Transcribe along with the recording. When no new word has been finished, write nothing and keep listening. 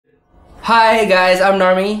Hi guys, I'm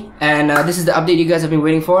Narmi, and this is the update you guys have been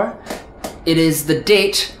waiting for. It is the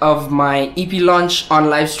date of my EP launch on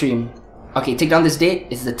Livestream. Okay, take down this date.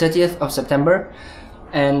 It's the 30th of September.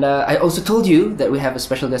 And I also told you that we have a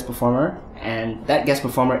special guest performer, and that guest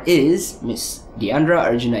performer is Miss Diandra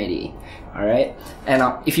Arjunaidi. Alright? And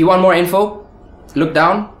if you want more info, look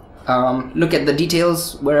down, look at the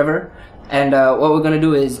details wherever. And what we're gonna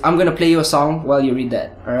do is, I'm gonna play you a song while you read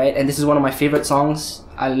that, alright? And this is one of my favorite songs.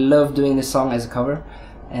 I love doing this song as a cover,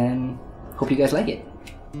 and hope you guys like it.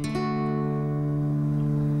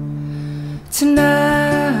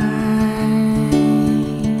 Tonight,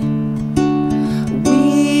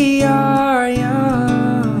 we are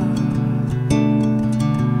young,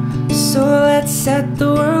 so let's set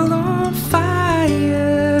the world on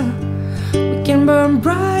fire. We can burn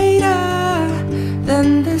brighter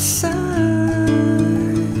than the sun.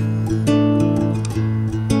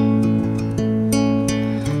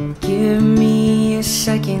 Give me a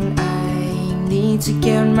second, I need to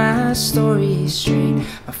get my story straight.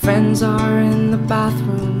 My friends are in the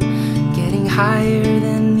bathroom, getting higher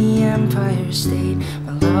than the Empire State.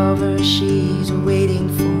 My lover, she's waiting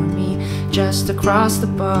for me just across the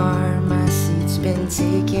bar. My seat's been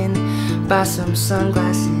taken by some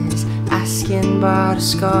sunglasses, asking about a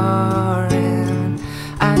scar. And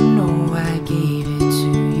I know I gave it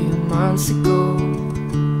to you months ago.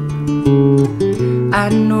 I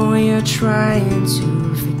know you're trying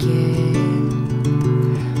to forget,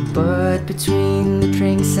 but between the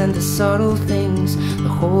drinks and the subtle things, the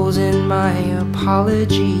holes in my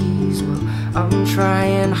apologies, well, I'm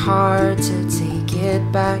trying hard to take it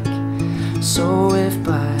back. So if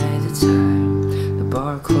by the time the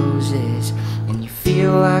bar closes and you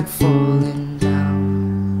feel like falling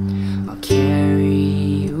down, I'll carry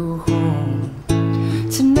you home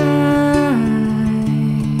tonight.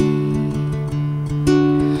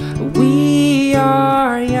 We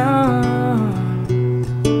are young,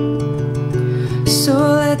 so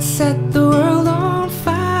let's set the world on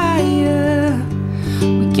fire.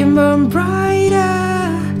 We can burn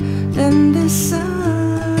brighter than the sun.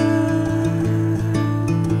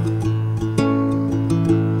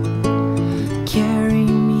 Carry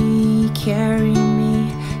me, carry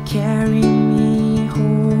me, carry me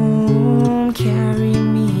home. Carry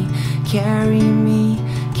me, carry me,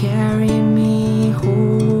 carry me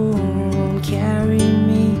home. Carry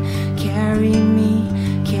me, carry me,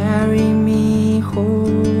 carry me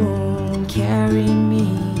home. Carry me.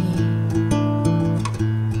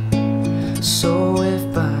 So if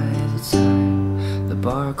by the time the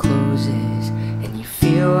bar closes and you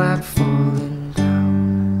feel like